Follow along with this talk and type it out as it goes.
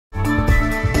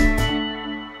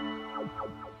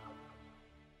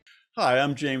Hi,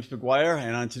 I'm James McGuire,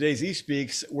 and on today's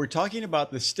eSpeaks, we're talking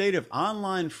about the state of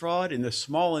online fraud in the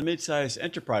small and mid-sized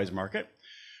enterprise market.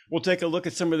 We'll take a look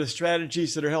at some of the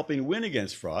strategies that are helping win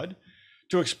against fraud.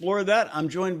 To explore that, I'm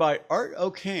joined by Art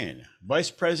Ocain,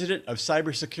 Vice President of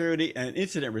Cybersecurity and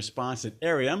Incident Response at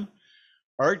Airiam.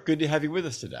 Art, good to have you with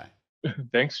us today.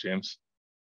 Thanks, James.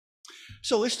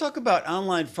 So let's talk about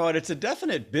online fraud. It's a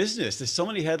definite business. There's so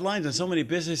many headlines and so many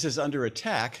businesses under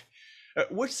attack.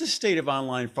 What's the state of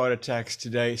online fraud attacks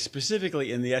today,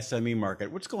 specifically in the SME market?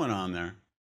 What's going on there?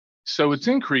 So it's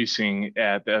increasing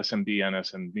at the SMB and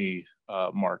SME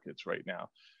markets right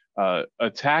now.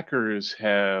 Attackers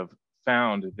have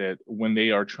found that when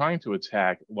they are trying to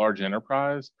attack large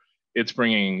enterprise, it's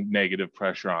bringing negative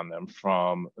pressure on them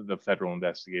from the federal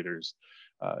investigators.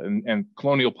 And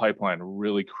Colonial Pipeline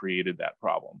really created that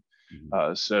problem.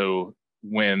 Mhm. So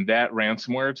when that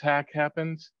ransomware attack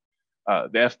happened,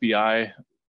 the FBI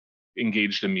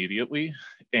engaged immediately,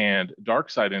 and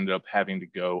DarkSide ended up having to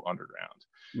go underground.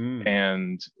 Mm.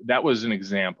 And that was an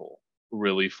example,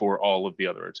 really, for all of the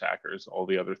other attackers, all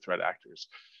the other threat actors.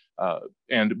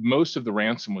 And most of the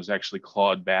ransom was actually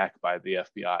clawed back by the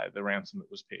FBI, the ransom that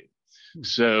was paid. Hmm.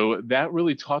 So that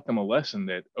really taught them a lesson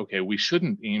that, okay, we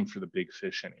shouldn't aim for the big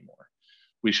fish anymore.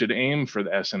 We should aim for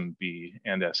the SMB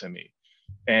and SME.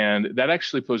 And that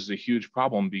actually poses a huge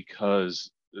problem because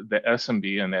the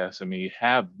SMB and the SME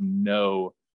have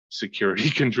no security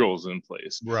controls in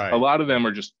place. A Right. lot of them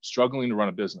are just struggling to run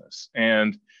a business.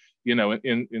 And,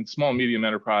 in small and medium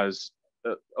enterprise,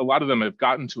 a lot of them have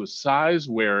gotten to a size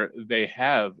where they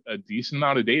have a decent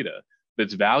amount of data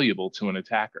that's valuable to an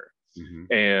attacker. Mhm.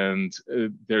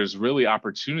 And there's really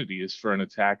opportunities for an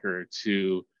attacker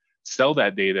to sell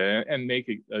that data and make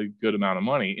a good amount of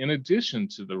money in addition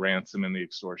to the ransom and the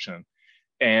extortion.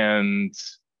 And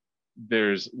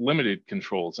there's limited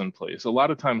controls in place. A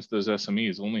lot of times those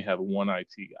SMEs only have one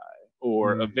IT guy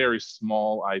or a Mm. very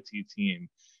small IT team,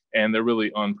 and they're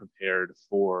really unprepared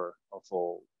for a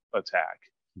full attack.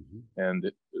 Mhm.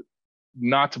 And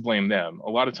not to blame them, a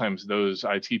lot of times those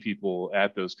IT people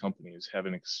at those companies have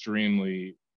an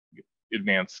extremely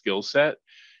advanced skill set,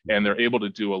 and Mhm. they're able to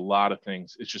do a lot of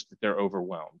things. It's just that they're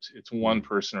overwhelmed. It's one Mm.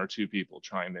 person or two people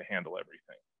trying to handle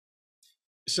everything.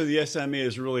 So the SME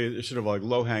is really sort of like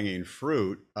low-hanging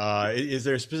fruit. Is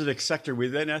there a specific sector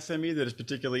within SME that is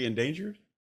particularly endangered?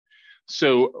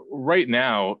 So right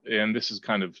now, and this is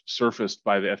kind of surfaced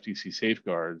by the FTC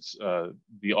safeguards,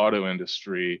 the auto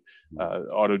industry,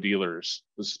 auto dealers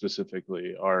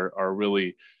specifically, are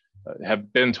really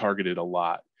have been targeted a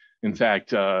lot. In Mm.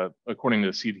 fact, according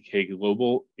to CDK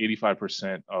Global,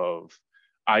 85% of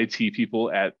IT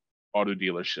people at auto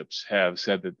dealerships have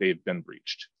said that they've been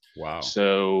breached. Wow.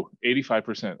 So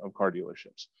 85% of car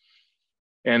dealerships.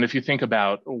 And if you think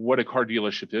about what a car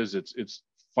dealership is, it's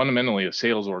fundamentally a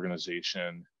sales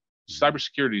organization. Mhm.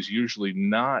 Cybersecurity is usually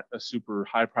not a super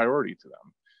high priority to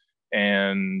them.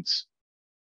 And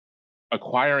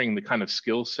acquiring the kind of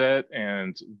skill set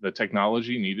and the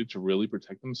technology needed to really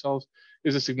protect themselves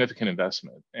is a significant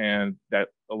investment. And that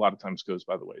a lot of times goes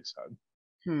by the wayside.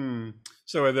 Hmm.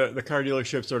 So the car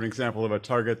dealerships are an example of a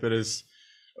target that is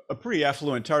a pretty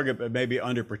affluent target, but maybe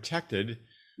underprotected.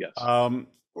 Yes. Um,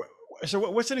 so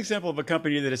what's an example of a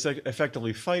company that is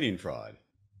effectively fighting fraud?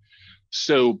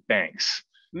 So banks,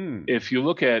 Hmm. if you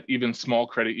look at even small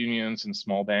credit unions and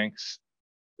small banks,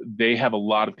 they have a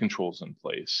lot of controls in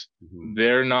place. Mhm.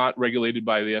 They're not regulated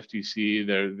by the FTC.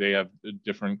 They have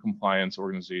different compliance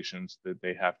organizations that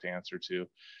they have to answer to.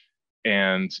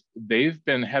 And they've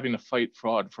been having to fight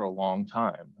fraud for a long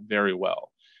time, very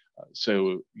well.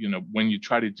 So, when you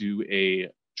try to do a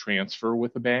transfer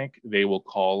with a bank, they will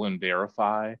call and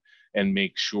verify and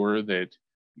make sure that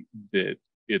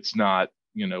it's not,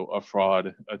 a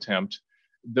fraud attempt.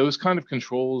 Those kind of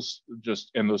controls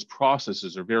just and those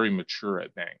processes are very mature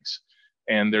at banks,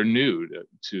 and they're new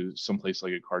to some place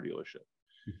like a car dealership.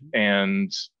 Mhm.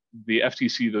 And the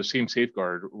FTC, those same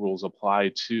safeguard rules apply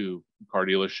to car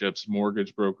dealerships,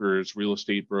 mortgage brokers, real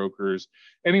estate brokers,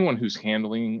 anyone who's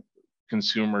handling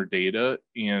consumer data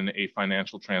in a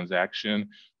financial transaction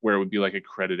where it would be like a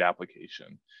credit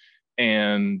application.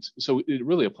 And so it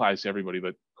really applies to everybody,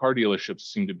 but car dealerships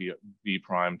seem to be the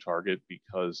prime target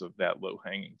because of that low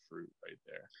hanging fruit right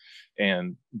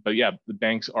there. But yeah, the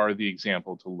banks are the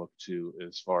example to look to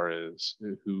as far as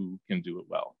who can do it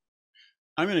well.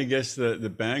 I'm going to guess that the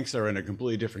banks are in a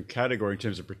completely different category in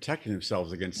terms of protecting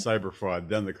themselves against cyber fraud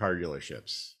than the car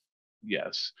dealerships.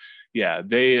 Yes. Yeah,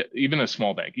 even a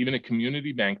small bank, even a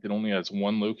community bank that only has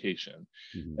one location,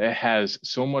 Mhm. it has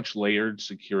so much layered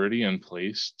security in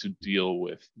place to deal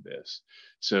with this.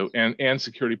 So and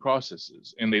security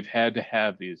processes, and they've had to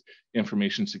have these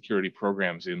information security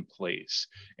programs in place,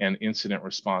 and incident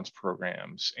response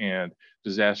programs, and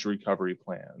disaster recovery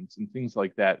plans, and things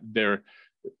like that.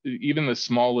 Even the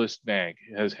smallest bank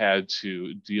has had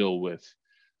to deal with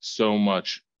so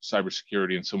much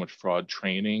cybersecurity and so much fraud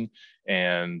training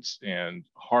and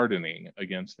hardening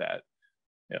against that.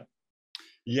 Yeah.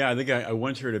 Yeah, I think I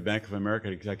once heard a Bank of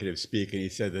America executive speak, and he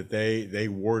said that they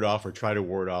ward off or try to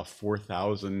ward off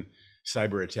 4,000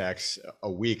 cyber attacks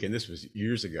a week, and this was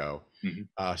years ago.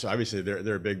 Mhm. So obviously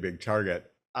they're a big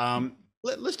target.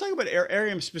 Let's talk about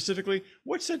Airiam specifically.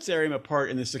 What sets Airiam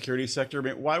apart in the security sector? I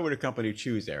mean, why would a company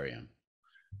choose Airiam?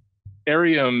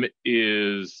 Airiam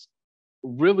is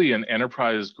really an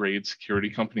enterprise grade security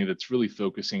company that's really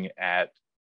focusing at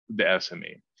the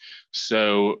SME.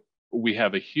 So we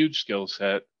have a huge skill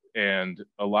set and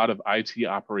a lot of IT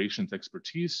operations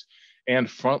expertise and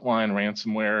frontline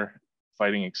ransomware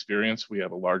fighting experience. We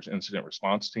have a large incident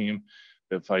response team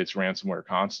that fights ransomware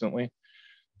constantly.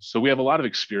 So we have a lot of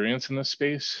experience in this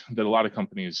space that a lot of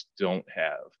companies don't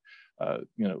have.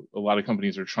 A lot of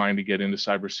companies are trying to get into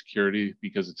cybersecurity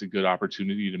because it's a good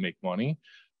opportunity to make money,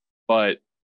 but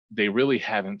they really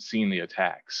haven't seen the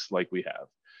attacks like we have.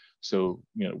 So,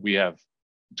 we have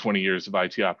 20 years of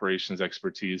IT operations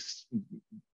expertise.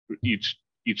 Each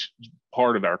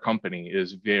part of our company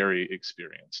is very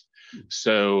experienced.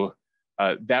 So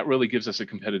that really gives us a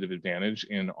competitive advantage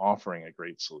in offering a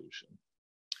great solution.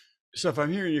 So if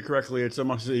I'm hearing you correctly, it's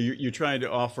almost you're trying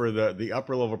to offer the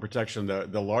upper level protection,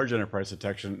 the large enterprise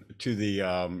protection to the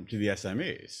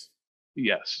SMEs.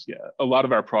 Yes, yeah. A lot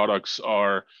of our products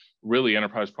are really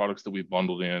enterprise products that we've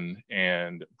bundled in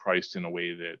and priced in a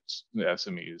way that the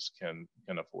SMEs can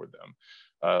afford them.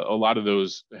 A lot of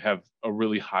those have a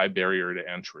really high barrier to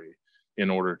entry in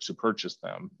order to purchase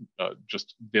them.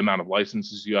 Just the amount of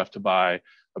licenses you have to buy,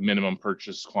 a minimum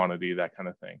purchase quantity, that kind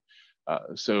of thing.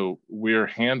 So we're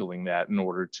handling that in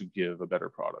order to give a better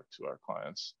product to our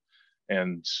clients.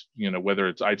 And whether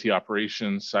it's IT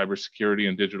operations, cybersecurity,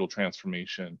 and digital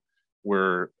transformation,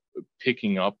 we're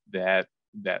picking up that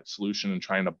solution and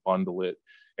trying to bundle it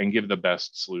and give the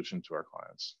best solution to our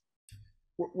clients.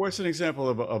 What's an example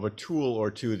of a tool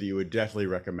or two that you would definitely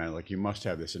recommend? Like, you must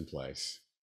have this in place.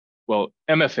 Well,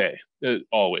 MFA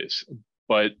always,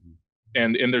 but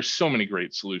and there's so many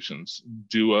great solutions.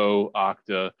 Duo,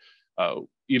 Okta,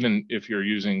 even if you're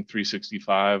using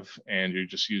 365 and you're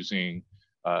just using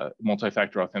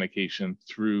multi-factor authentication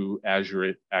through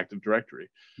Azure Active Directory.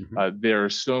 There are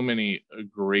so many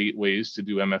great ways to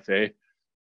do MFA,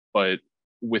 but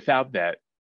without that,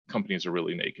 companies are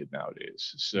really naked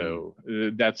nowadays. So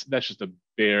that's just a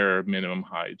bare minimum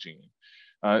hygiene.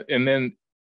 And then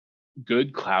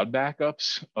good cloud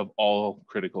backups of all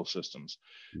critical systems.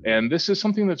 And this is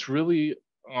something that's really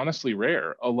honestly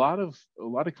rare. A lot of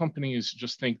companies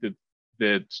just think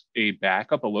that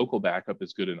a local backup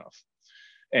is good enough.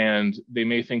 And they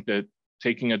may think that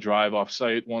taking a drive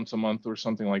offsite once a month or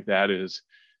something like that is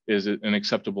an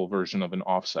acceptable version of an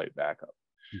offsite backup.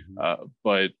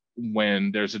 But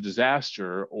when there's a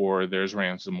disaster or there's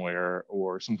ransomware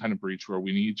or some kind of breach where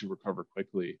we need to recover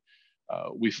quickly,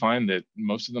 we find that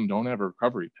most of them don't have a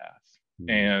recovery path.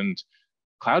 And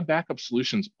cloud backup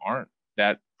solutions aren't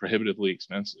that prohibitively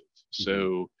expensive.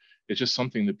 So it's just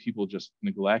something that people just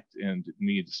neglect and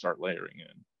need to start layering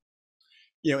in.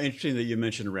 Interesting that you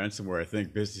mentioned ransomware. I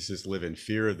think businesses live in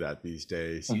fear of that these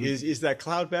days. Is that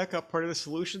cloud backup part of the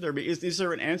solution? Is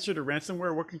there an answer to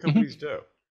ransomware? What can companies do?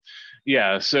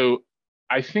 Yeah, so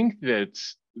I think that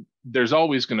there's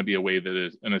always going to be a way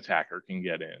that an attacker can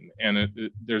get in,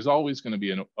 and there's always going to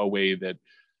be a way that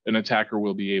an attacker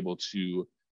will be able to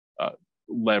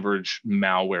leverage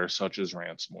malware such as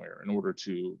ransomware in order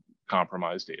to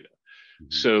compromise data.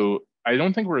 So I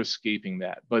don't think we're escaping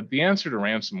that. But the answer to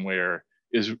ransomware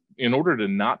is, in order to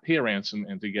not pay a ransom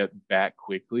and to get back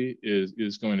quickly,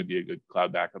 is going to be a good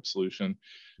cloud backup solution.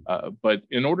 But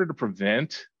in order to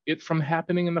prevent it from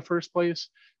happening in the first place,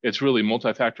 it's really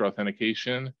multi-factor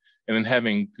authentication and then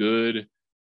having good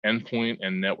endpoint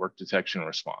and network detection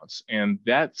response. And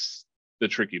that's the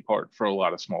tricky part for a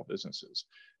lot of small businesses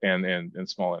and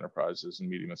small enterprises and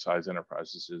medium-sized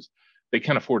enterprises is they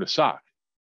can't afford a SOC.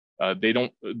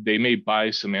 They may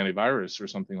buy some antivirus or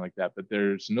something like that, but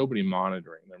there's nobody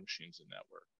monitoring their machines and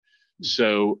network.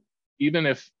 So even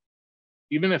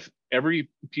if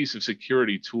every piece of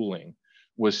security tooling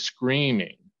was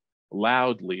screaming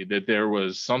loudly that there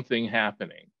was something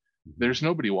happening, there's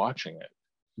nobody watching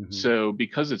it. So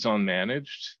because it's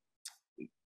unmanaged,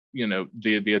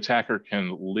 the attacker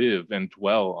can live and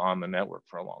dwell on the network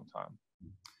for a long time.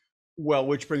 Well,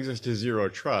 which brings us to zero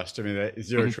trust. I mean, that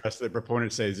zero trust, the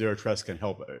proponents say zero trust can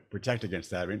help protect against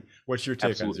that. I mean, what's your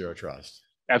take on zero trust?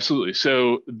 Absolutely.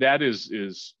 So that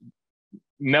is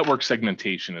network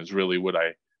segmentation is really what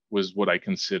I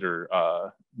consider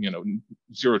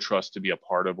zero trust to be a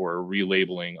part of, or a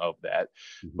relabeling of that.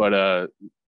 But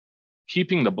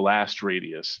keeping the blast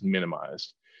radius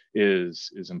minimized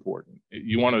is important.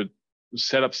 You want to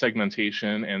set up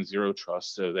segmentation and zero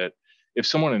trust so that if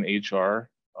someone in HR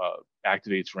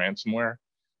activates ransomware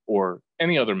or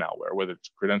any other malware, whether it's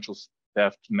credentials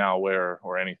theft, malware,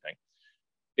 or anything,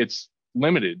 it's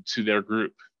limited to their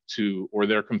group or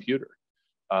their computer.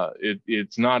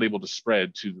 It's not able to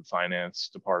spread to the finance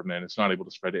department. It's not able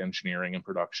to spread to engineering and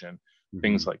production,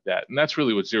 things like that. And that's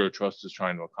really what zero trust is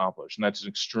trying to accomplish. And that's an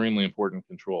extremely important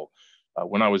control.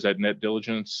 When I was at Net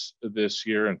Diligence this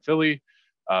year in Philly,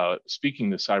 speaking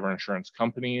to cyber insurance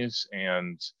companies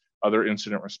and other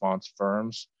incident response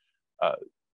firms,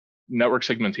 network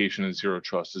segmentation and zero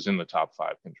trust is in the top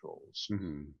 5 controls.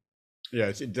 Yeah,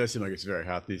 it does seem like it's very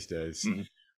hot these days.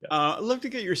 I'd love to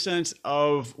get your sense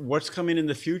of what's coming in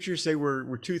the future. Say we're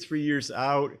 2-3 years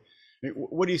out. I mean,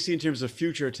 what do you see in terms of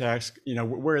future attacks?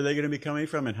 Where are they going to be coming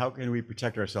from, and how can we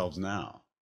protect ourselves now?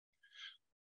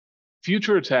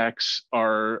 Future attacks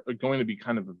are going to be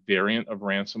kind of a variant of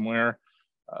ransomware.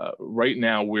 Right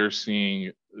now, we're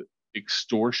seeing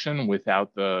extortion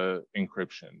without the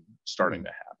encryption starting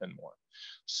to happen more.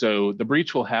 So the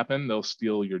breach will happen. They'll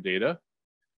steal your data.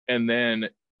 And then,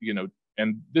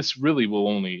 and this really will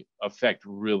only affect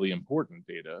really important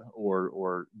data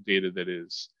or data that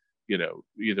is,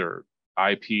 either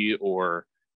IP or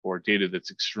data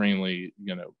that's extremely,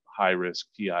 high risk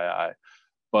PII.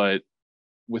 But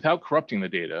without corrupting the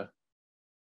data,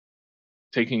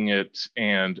 taking it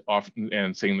and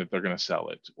saying that they're going to sell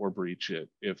it or breach it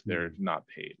if they're not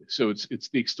paid. So it's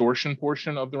the extortion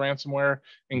portion of the ransomware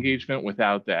engagement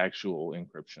without the actual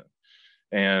encryption.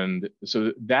 And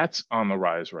so that's on the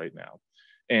rise right now.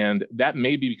 And that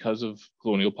may be because of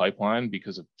Colonial Pipeline,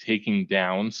 because of taking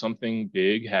down something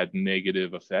big had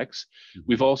negative effects.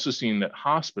 We've also seen that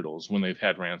hospitals, when they've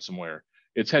had ransomware,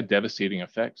 it's had devastating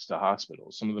effects to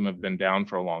hospitals. Some of them have been down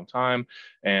for a long time,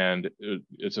 and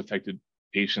it's affected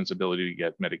patients' ability to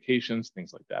get medications,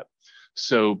 things like that.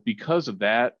 So because of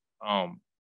that,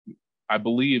 I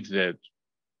believe that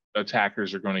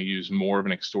attackers are going to use more of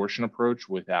an extortion approach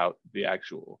without the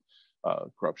actual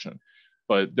corruption.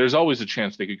 But there's always a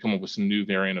chance they could come up with some new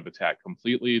variant of attack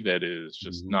completely that is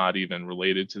just not even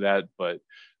related to that. But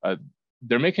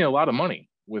they're making a lot of money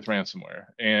with ransomware,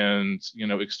 and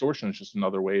extortion is just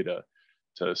another way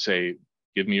to say,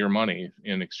 give me your money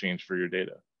in exchange for your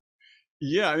data.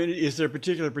 Yeah, I mean, is there a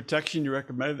particular protection you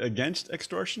recommend against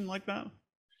extortion like that?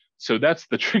 So that's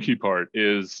the tricky part,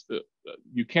 is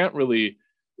you can't really,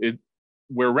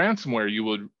 where ransomware you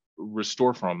would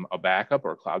restore from a backup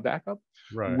or a cloud backup.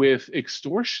 Right. With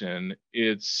extortion,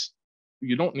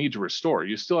 you don't need to restore.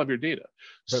 You still have your data.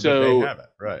 But they have it,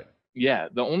 right? Yeah,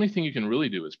 the only thing you can really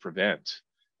do is prevent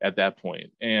at that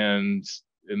point, and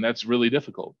that's really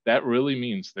difficult. That really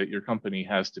means that your company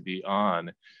has to be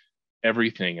on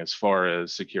everything as far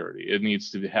as security. It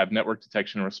needs to have network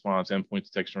detection and response, endpoint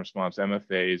detection and response,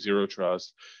 MFA, zero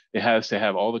trust. It has to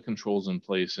have all the controls in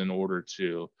place in order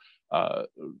to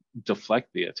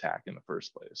deflect the attack in the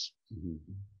first place.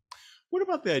 What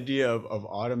about the idea of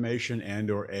automation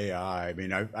and/or AI? I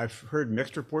mean, I've heard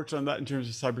mixed reports on that in terms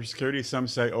of cybersecurity. Some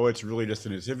say, oh, it's really just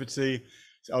in its infancy.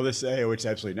 Others say, oh, it's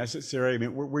absolutely necessary. I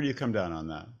mean, where do you come down on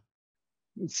that?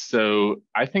 So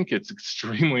I think it's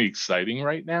extremely exciting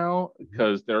right now,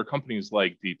 because there are companies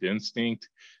like Deep Instinct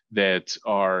that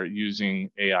are using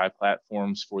AI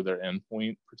platforms for their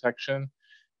endpoint protection,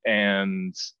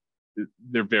 and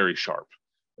they're very sharp.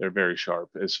 They're very sharp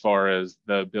as far as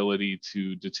the ability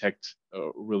to detect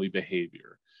really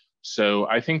behavior. So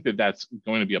I think that that's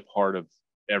going to be a part of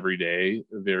every day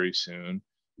very soon.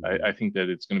 I think that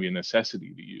it's going to be a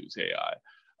necessity to use AI.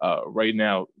 Right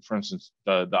now, for instance,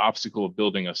 the obstacle of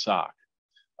building a SOC,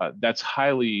 that's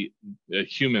highly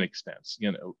human expense.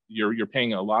 You're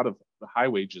paying a lot of high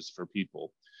wages for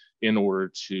people in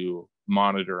order to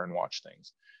monitor and watch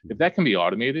things. If that can be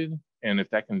automated, and if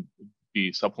that can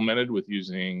be supplemented with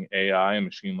using AI and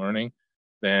machine learning,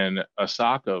 then a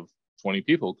SOC of 20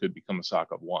 people could become a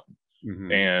SOC of 1,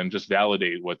 and just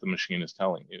validate what the machine is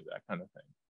telling you, that kind of thing.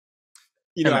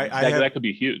 That could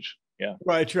be huge. Yeah.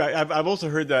 Right. True. I've also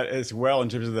heard that as well in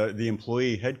terms of the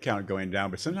employee headcount going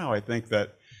down. But somehow I think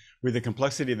that with the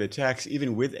complexity of the attacks,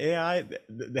 even with AI,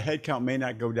 the headcount may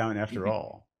not go down after Mhm.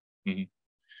 all. Mhm.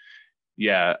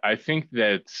 Yeah, I think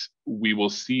that we will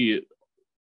see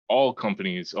all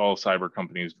companies, all cyber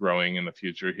companies growing in the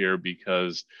future here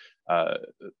because, uh,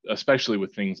 especially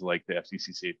with things like the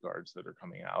FTC safeguards that are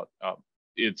coming out,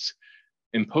 it's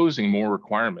imposing more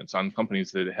requirements on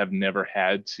companies that have never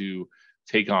had to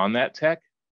take on that tech.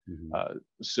 Mhm.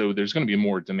 So there's going to be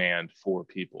more demand for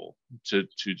people to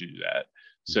do that.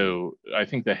 Mhm. So I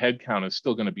think the headcount is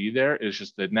still going to be there. It's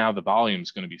just that now the volume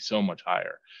is going to be so much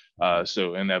higher.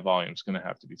 Mhm. And that volume is going to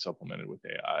have to be supplemented with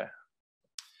AI.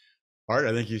 Art,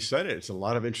 I think you said it. It's a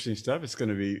lot of interesting stuff. It's going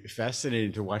to be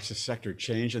fascinating to watch the sector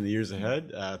change in the years Mhm.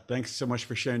 ahead. Thanks so much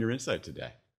for sharing your insight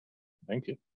today. Thank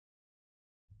you.